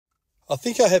I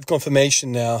think I have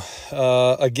confirmation now.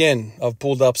 Again, I've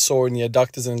pulled up sore in the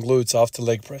adductors and glutes after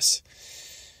leg press.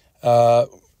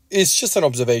 It's just an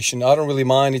observation. I don't really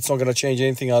mind. It's not going to change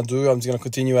anything I do. I'm just going to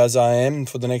continue as I am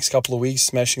for the next couple of weeks,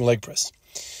 smashing leg press.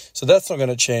 So that's not going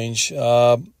to change.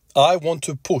 I want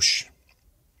to push.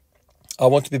 I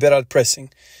want to be better at pressing.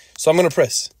 So I'm going to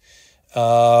press.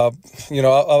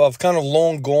 I've kind of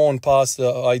long gone past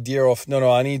the idea of, no,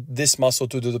 I need this muscle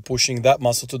to do the pushing, that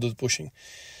muscle to do the pushing.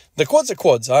 The quads are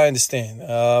quads, I understand.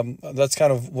 That's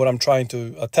kind of what I'm trying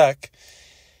to attack.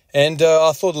 And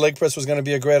I thought leg press was going to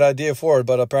be a great idea for it,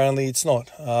 but apparently it's not.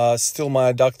 Still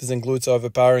my adductors and glutes are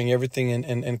overpowering everything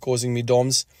and causing me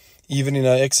DOMs, even in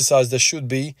an exercise that should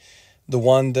be the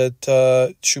one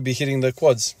that should be hitting the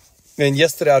quads. And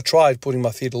yesterday I tried putting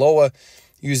my feet lower,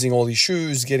 using all these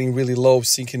shoes, getting really low,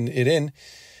 sinking it in.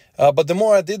 But the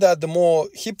more I did that, the more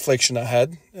hip flexion I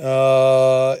had.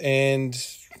 And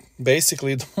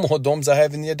basically, the more DOMs I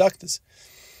have in the adductors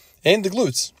and the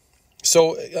glutes.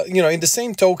 So, in the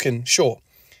same token, sure,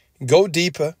 go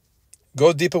deeper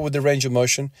with the range of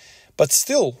motion. But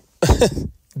still,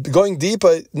 going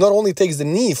deeper not only takes the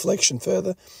knee flexion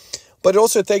further, but it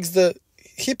also takes the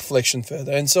hip flexion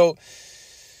further. And so,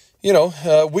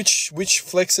 which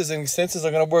flexors and extensors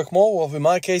are going to work more? Well, in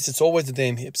my case, it's always the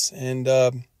damn hips. And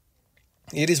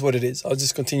it is what it is. I'll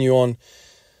just continue on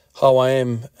how I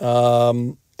am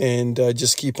and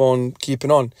just keep on keeping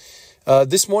on.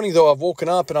 This morning, though, I've woken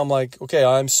up and I'm like, okay,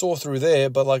 I'm sore through there,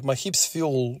 but like my hips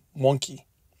feel wonky.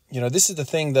 This is the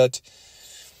thing that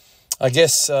I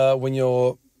guess when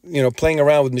you're, playing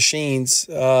around with machines,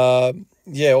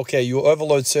 you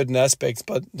overload certain aspects,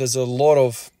 but there's a lot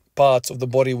of parts of the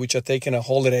body which are taking a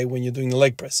holiday when you're doing the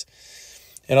leg press.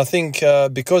 And I think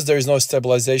because there is no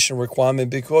stabilization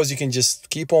requirement, because you can just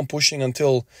keep on pushing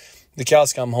until the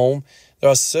cows come home, there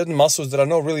are certain muscles that are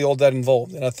not really all that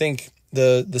involved. And I think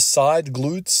the side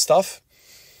glute stuff,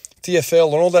 TFL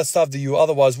and all that stuff that you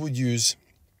otherwise would use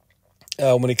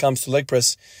when it comes to leg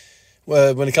press,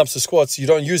 when it comes to squats, you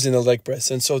don't use in the leg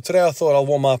press. And so today I thought I'll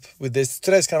warm up with this.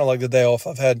 Today's kind of like the day off.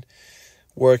 I've had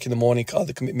work in the morning,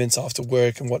 other commitments after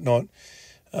work and whatnot,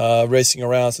 racing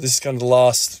around. So this is kind of the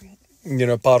last,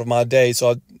 part of my day.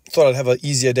 So I thought I'd have an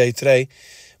easier day today.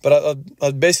 But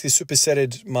I basically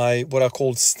supersetted my, what I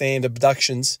called stand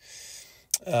abductions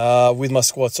with my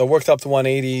squats. So I worked up to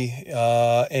 180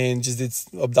 and just did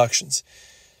abductions.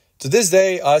 To this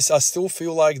day, I still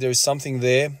feel like there's something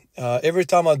there. Every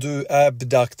time I do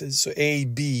abductors, so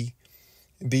A-B,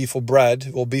 B for Brad,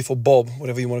 or B for Bob,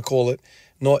 whatever you want to call it,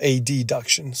 not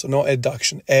adduction, so not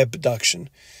adduction, abduction.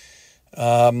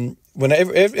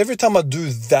 Every time I do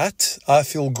that, I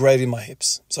feel great in my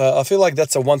hips. So I feel like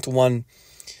that's a 1-to-1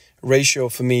 ratio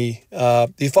for me.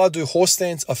 If I do horse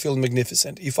stance, I feel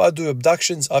magnificent. If I do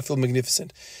abductions, I feel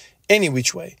magnificent. Any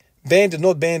which way. Banded,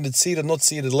 not banded, seated, not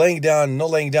seated, laying down,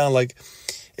 not laying down. Like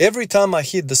every time I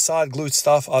hit the side glute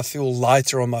stuff, I feel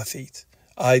lighter on my feet.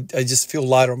 I just feel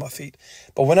lighter on my feet.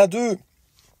 But when I do,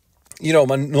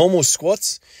 my normal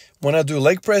squats, when I do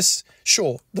leg press,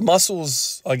 sure, the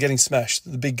muscles are getting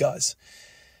smashed, the big guys.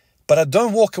 But I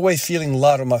don't walk away feeling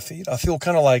light on my feet. I feel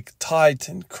kind of like tight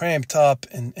and cramped up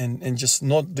and just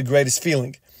not the greatest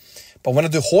feeling. But when I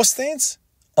do horse stance,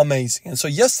 amazing. And so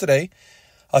yesterday,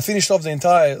 I finished off the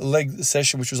entire leg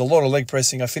session, which was a lot of leg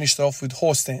pressing. I finished it off with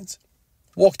horse stance.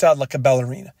 Walked out like a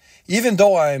ballerina. Even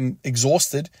though I'm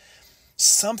exhausted,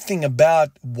 something about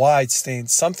wide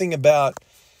stance, something about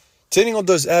turning on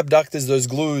those abductors, those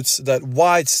glutes, that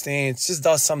wide stance just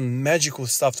does some magical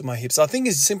stuff to my hips. I think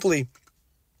it's simply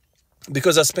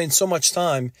because I spend so much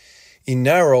time in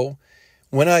narrow.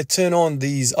 When I turn on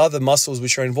these other muscles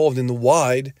which are involved in the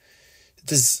wide,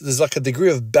 there's like a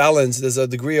degree of balance. There's a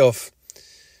degree of,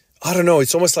 I don't know,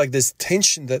 it's almost like there's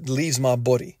tension that leaves my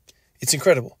body. It's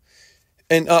incredible.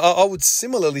 And I would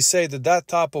similarly say that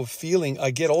type of feeling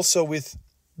I get also with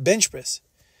bench press.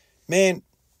 Man,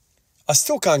 I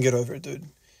still can't get over it, dude.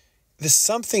 There's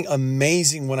something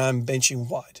amazing when I'm benching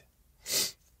wide.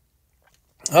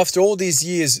 After all these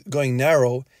years going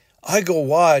narrow, I go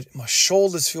wide, my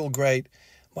shoulders feel great,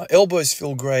 my elbows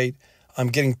feel great, I'm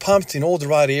getting pumped in all the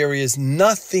right areas,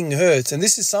 nothing hurts. And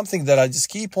this is something that I just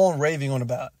keep on raving on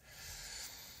about.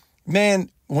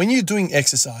 Man, when you're doing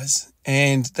exercise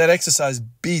and that exercise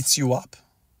beats you up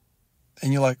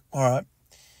and you're like, all right,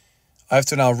 I have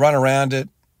to now run around it,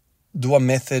 do a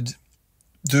method,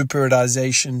 do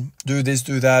periodization, do this,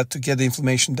 do that to get the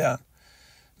inflammation down.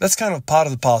 That's kind of part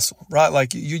of the parcel, right?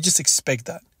 Like you just expect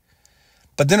that.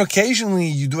 But then occasionally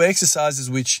you do exercises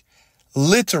which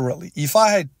literally, if I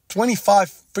had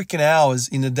 25 freaking hours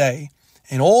in a day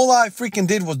and all I freaking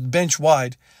did was bench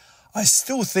wide, I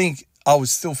still think I would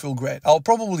still feel great. I'll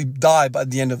probably die by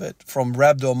the end of it from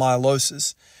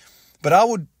rhabdomyolysis, but I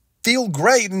would feel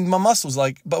great in my muscles.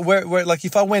 Like, but where like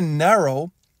if I went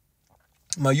narrow,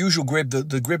 my usual grip,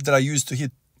 the grip that I used to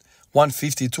hit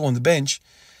 152 on the bench,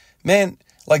 man,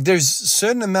 like there's a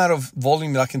certain amount of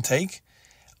volume that I can take.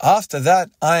 After that,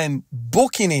 I am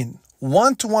booking in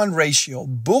 1-to-1 ratio,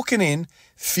 booking in,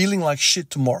 feeling like shit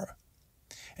tomorrow.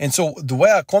 And so the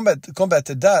way I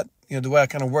combated that, the way I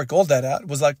kind of worked all that out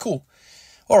was like, cool.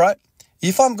 All right,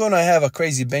 if I'm going to have a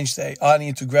crazy bench day, I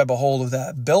need to grab a hold of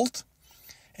that belt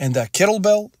and that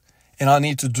kettlebell, and I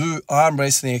need to do arm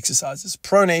wrestling exercises,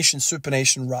 pronation,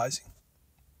 supination, rising.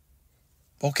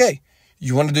 Okay,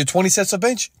 you want to do 20 sets of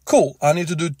bench? Cool. I need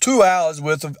to do 2 hours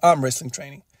worth of arm wrestling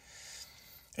training.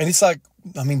 And it's like,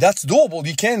 I mean, that's doable.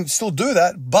 You can still do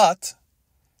that, but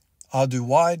I'll do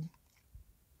wide.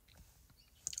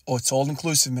 Oh, it's all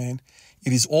inclusive, man.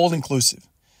 It is all inclusive.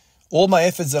 All my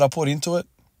efforts that I put into it,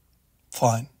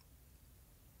 fine.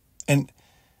 And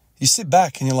you sit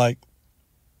back and you're like,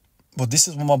 well, this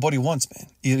is what my body wants, man.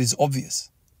 It is obvious.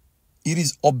 It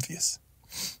is obvious.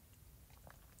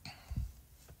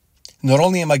 Not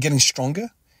only am I getting stronger,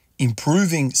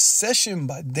 improving session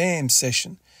by damn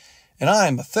session. And I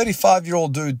am a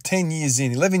 35-year-old dude, 10 years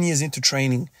in, 11 years into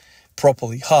training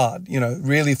properly, hard,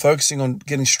 really focusing on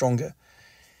getting stronger.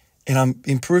 And I'm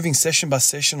improving session by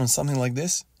session on something like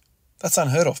this. That's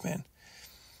unheard of, man.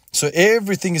 So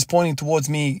everything is pointing towards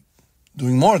me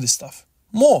doing more of this stuff.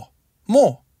 More.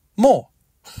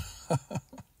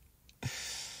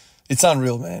 It's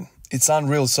unreal, man. It's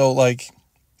unreal. So I'll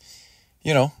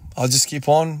just keep it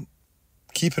on.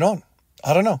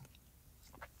 I don't know.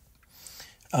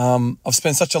 I've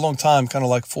spent such a long time kind of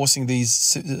like forcing these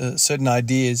certain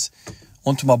ideas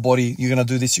onto my body. You're going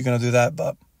to do this, you're going to do that,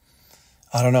 but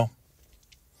I don't know.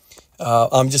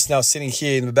 I'm just now sitting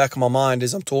here in the back of my mind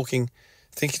as I'm talking,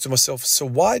 thinking to myself, so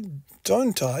why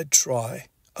don't I try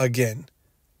again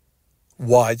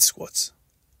wide squats?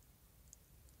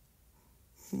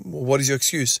 What is your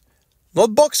excuse?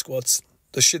 Not box squats,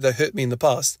 the shit that hurt me in the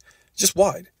past, just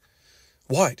wide.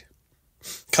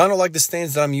 Kind of like the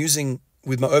stance that I'm using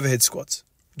with my overhead squats.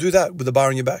 Do that with the bar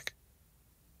on your back.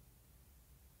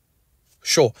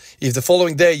 Sure, if the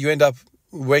following day you end up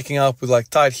waking up with like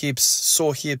tight hips,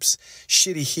 sore hips,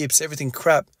 shitty hips, everything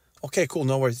crap, okay, cool,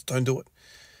 no worries, don't do it.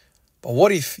 But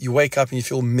what if you wake up and you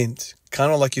feel mint,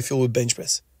 kind of like you feel with bench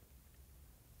press?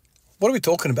 What are we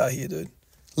talking about here, dude?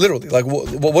 Literally, like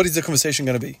what is the conversation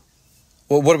going to be?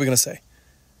 What are we going to say?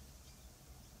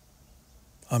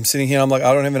 I'm sitting here, I'm like,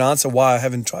 I don't have an answer why I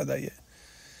haven't tried that yet.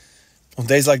 On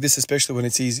days like this, especially when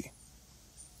it's easy.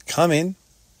 Come in,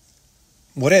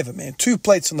 whatever, man. 2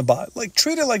 plates on the bar. Like,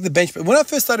 treat it like the bench press. When I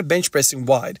first started bench pressing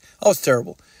wide, I was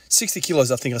terrible. 60 kilos,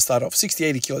 I think I started off. 60,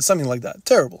 80 kilos, something like that.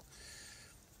 Terrible.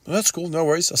 Well, that's cool, no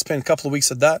worries. I spent a couple of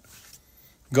weeks at that.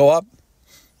 Go up.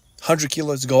 100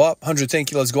 kilos, go up. 110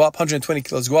 kilos, go up. 120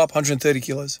 kilos, go up. 130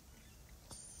 kilos.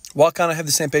 Why can't I have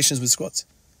the same patience with squats?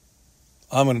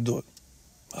 I'm going to do it.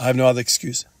 I have no other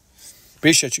excuse.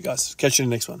 Appreciate you guys. Catch you in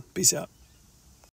the next one. Peace out.